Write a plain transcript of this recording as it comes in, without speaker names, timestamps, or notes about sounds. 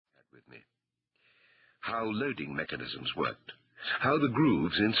me. How loading mechanisms worked, how the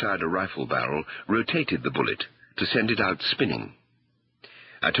grooves inside a rifle barrel rotated the bullet to send it out spinning.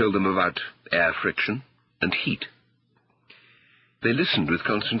 I told them about air friction and heat. They listened with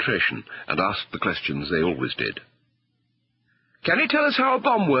concentration and asked the questions they always did. "Can you tell us how a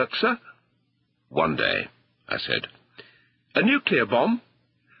bomb works, sir?" "One day," I said. "A nuclear bomb?"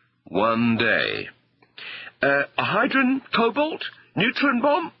 "One day." A hydrogen, cobalt, neutron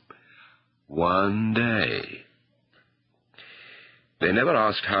bomb?" "One day." They never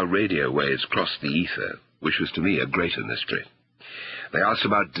asked how radio waves crossed the ether, which was to me a greater mystery. They asked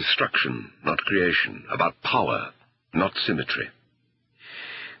about destruction, not creation, about power, not symmetry.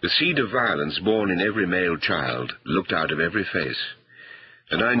 The seed of violence born in every male child looked out of every face,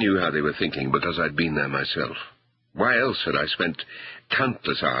 and I knew how they were thinking because I'd been there myself. Why else had I spent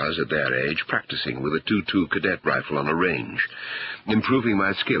countless hours at their age practicing with a .22 cadet rifle on a range, improving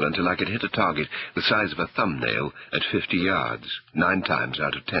my skill until I could hit a target the size of a thumbnail at 50 yards, 9 times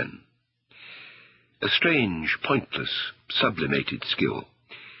out of 10. A strange, pointless, sublimated skill,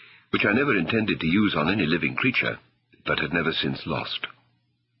 which I never intended to use on any living creature, but had never since lost.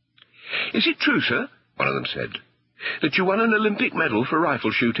 "Is it true, sir," one of them said, "that you won an Olympic medal for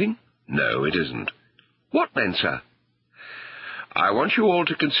rifle shooting?" "No, it isn't." "What then, sir?" "I want you all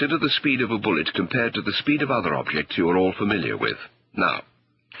to consider the speed of a bullet compared to the speed of other objects you are all familiar with. Now,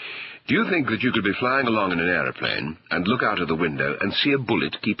 do you think that you could be flying along in an aeroplane and look out of the window and see a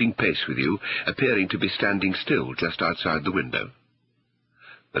bullet keeping pace with you, appearing to be standing still just outside the window?"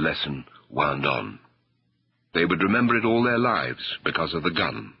 The lesson wound on. They would remember it all their lives because of the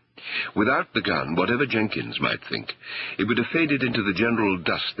gun. Without the gun, whatever Jenkins might think, it would have faded into the general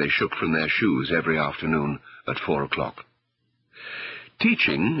dust they shook from their shoes every afternoon at 4 o'clock.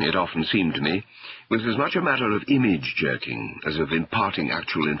 Teaching, it often seemed to me, was as much a matter of image-jerking as of imparting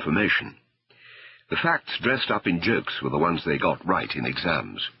actual information. The facts dressed up in jokes were the ones they got right in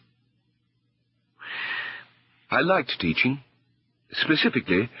exams. I liked teaching.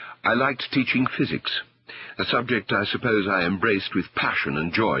 Specifically, I liked teaching physics, a subject I suppose I embraced with passion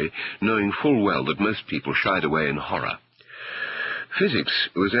and joy, knowing full well that most people shied away in horror. Physics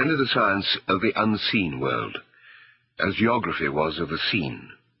was only the science of the unseen world, as geography was of the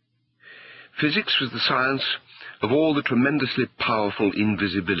seen. Physics was the science of all the tremendously powerful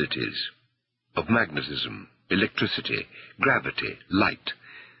invisibilities, of magnetism, electricity, gravity, light,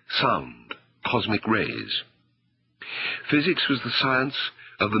 sound, cosmic rays. Physics was the science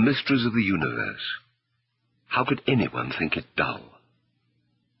of the mysteries of the universe. How could anyone think it dull?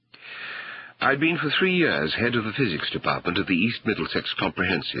 I'd been for 3 years head of the physics department at the East Middlesex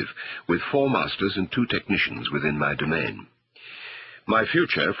Comprehensive, with 4 masters and 2 technicians within my domain. My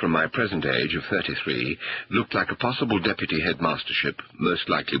future, from my present age of 33, looked like a possible deputy headmastership, most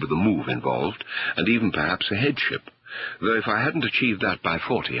likely with a move involved, and even perhaps a headship, though if I hadn't achieved that by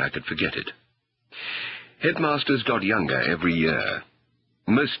 40, I could forget it. Headmasters got younger every year.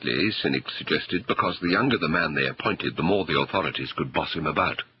 Mostly, cynics suggested, because the younger the man they appointed, the more the authorities could boss him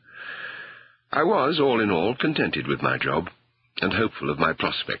about. I was, all in all, contented with my job, and hopeful of my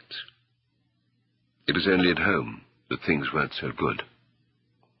prospects. It was only at home that things weren't so good.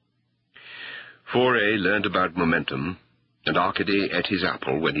 4A learned about momentum, and Arcady ate his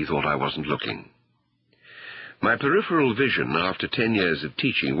apple when he thought I wasn't looking. My peripheral vision after 10 years of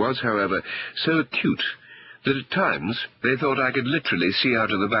teaching was, however, so acute that at times they thought I could literally see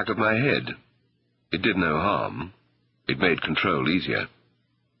out of the back of my head. It did no harm. It made control easier.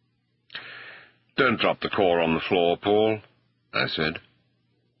 "Don't drop the core on the floor, Paul," I said.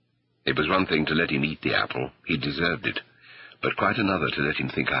 It was one thing to let him eat the apple. He deserved it, but quite another to let him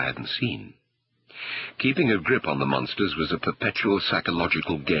think I hadn't seen. Keeping a grip on the monsters was a perpetual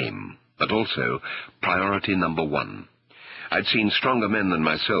psychological game, but also priority number 1. I'd seen stronger men than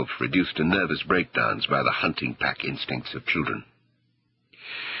myself reduced to nervous breakdowns by the hunting pack instincts of children.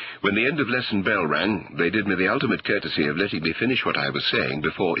 When the end of lesson bell rang, they did me the ultimate courtesy of letting me finish what I was saying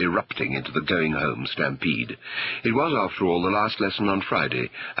before erupting into the going-home stampede. It was, after all, the last lesson on Friday,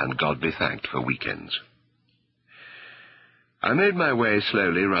 and God be thanked for weekends. I made my way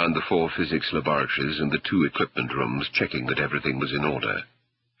slowly round the 4 physics laboratories and the 2 equipment rooms, checking that everything was in order.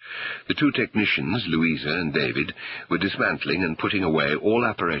 The 2 technicians, Louisa and David, were dismantling and putting away all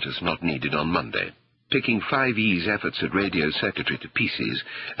apparatus not needed on Monday, picking 5E's efforts at radio circuitry to pieces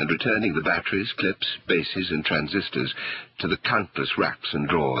and returning the batteries, clips, bases and transistors to the countless racks and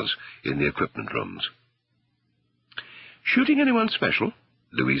drawers in the equipment rooms. "Shooting anyone special?"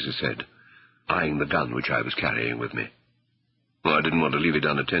 Louisa said, eyeing the gun which I was carrying with me. "Well, I didn't want to leave it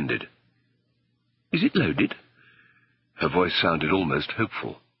unattended." "Is it loaded?" Her voice sounded almost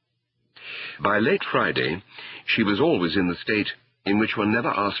hopeful. By late Friday, she was always in the state in which one never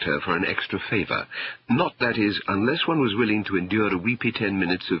asked her for an extra favour. Not, that is, unless one was willing to endure a weepy 10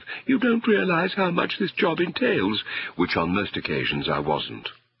 minutes of, "You don't realize how much this job entails," which on most occasions I wasn't.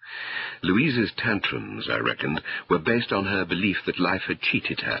 Louisa's tantrums, I reckoned, were based on her belief that life had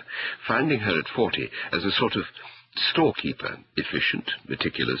cheated her, finding her at 40 as a sort of storekeeper, efficient,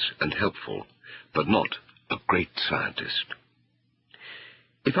 meticulous, and helpful, but not a great scientist.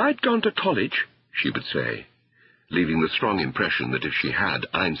 "If I'd gone to college," she would say, leaving the strong impression that if she had,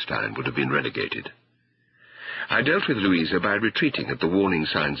 Einstein would have been relegated. I dealt with Louisa by retreating at the warning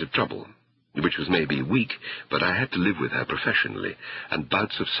signs of trouble, which was maybe weak, but I had to live with her professionally, and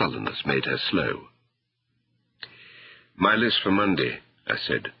bouts of sullenness made her slow. "My list for Monday," I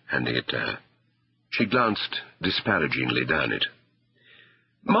said, handing it to her. She glanced disparagingly down it.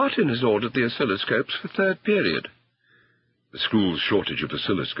 "Martin has ordered the oscilloscopes for third period." The school's shortage of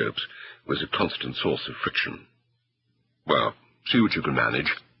oscilloscopes was a constant source of friction. "Well, see what you can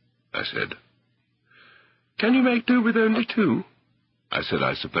manage," I said. "Can you make do with only 2? I said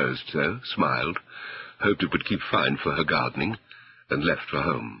I supposed so, smiled, hoped it would keep fine for her gardening, and left for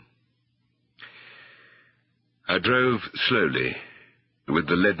home. I drove slowly, with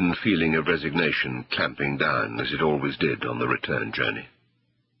the leaden feeling of resignation clamping down, as it always did on the return journey.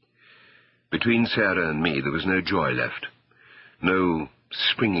 Between Sarah and me there was no joy left, no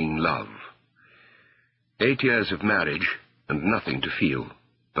springing love. 8 years of marriage, and nothing to feel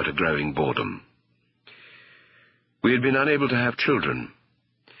but a growing boredom. We had been unable to have children.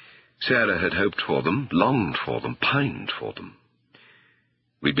 Sarah had hoped for them, longed for them, pined for them.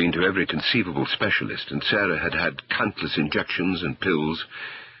 We'd been to every conceivable specialist, and Sarah had had countless injections and pills,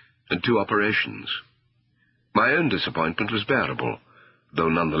 and 2 operations. My own disappointment was bearable, though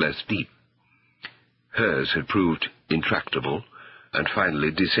nonetheless deep. Hers had proved intractable, and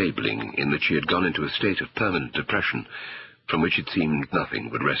finally disabling in that she had gone into a state of permanent depression from which it seemed nothing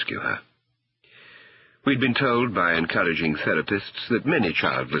would rescue her. We'd been told by encouraging therapists that many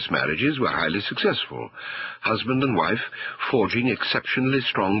childless marriages were highly successful, husband and wife forging exceptionally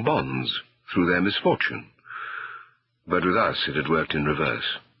strong bonds through their misfortune. But with us it had worked in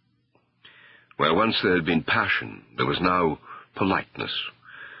reverse. Where once there had been passion, there was now politeness.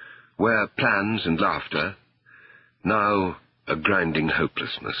 Where plans and laughter, now a grinding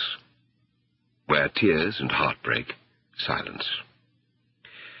hopelessness. Where tears and heartbreak, silence.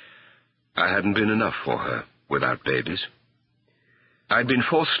 I hadn't been enough for her without babies. I'd been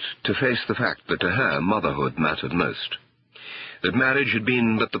forced to face the fact that to her motherhood mattered most, that marriage had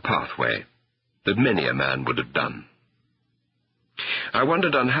been but the pathway, that many a man would have done. I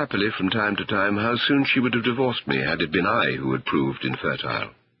wondered unhappily from time to time how soon she would have divorced me had it been I who had proved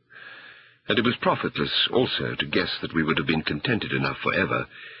infertile. And it was profitless also to guess that we would have been contented enough forever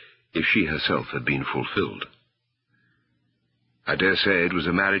if she herself had been fulfilled. I dare say it was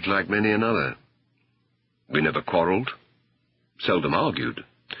a marriage like many another. We never quarrelled, seldom argued.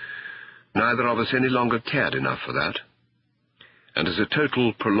 Neither of us any longer cared enough for that. And as a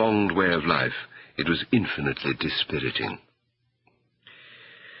total, prolonged way of life, it was infinitely dispiriting.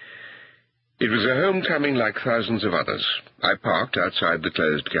 It was a homecoming like thousands of others. I parked outside the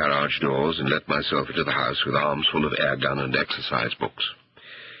closed garage doors and let myself into the house with arms full of airgun and exercise books.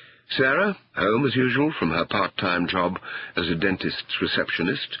 Sarah, home as usual from her part-time job as a dentist's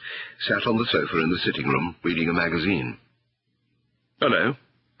receptionist, sat on the sofa in the sitting room reading a magazine. "Hello,"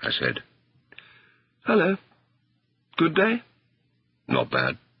 I said. "Hello. Good day?" "Not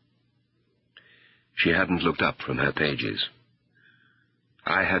bad." She hadn't looked up from her pages.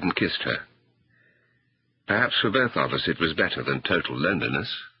 I hadn't kissed her. Perhaps for both of us it was better than total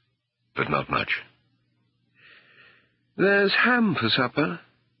loneliness, but not much. "There's ham for supper,"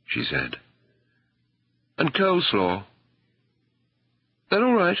 she said. "And coleslaw. That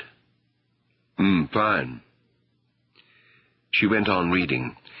all right?" Fine." She went on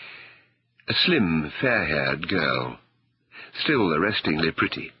reading. A slim, fair-haired girl, still arrestingly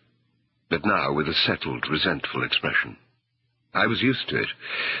pretty, but now with a settled, resentful expression. I was used to it,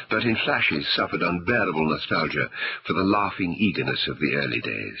 but in flashes suffered unbearable nostalgia for the laughing eagerness of the early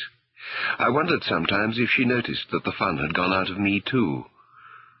days. I wondered sometimes if she noticed that the fun had gone out of me too,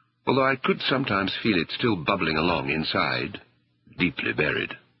 although I could sometimes feel it still bubbling along inside, deeply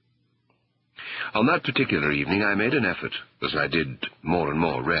buried. On that particular evening I made an effort, as I did more and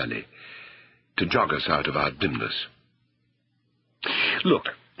more rarely, to jog us out of our dimness. "Look,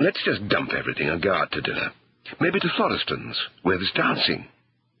 let's just dump everything and go out to dinner. Maybe to Floreston's, where there's dancing."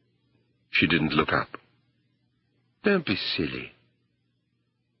 She didn't look up. "Don't be silly."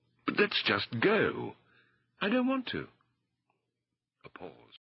 "But let's just go. I don't want to."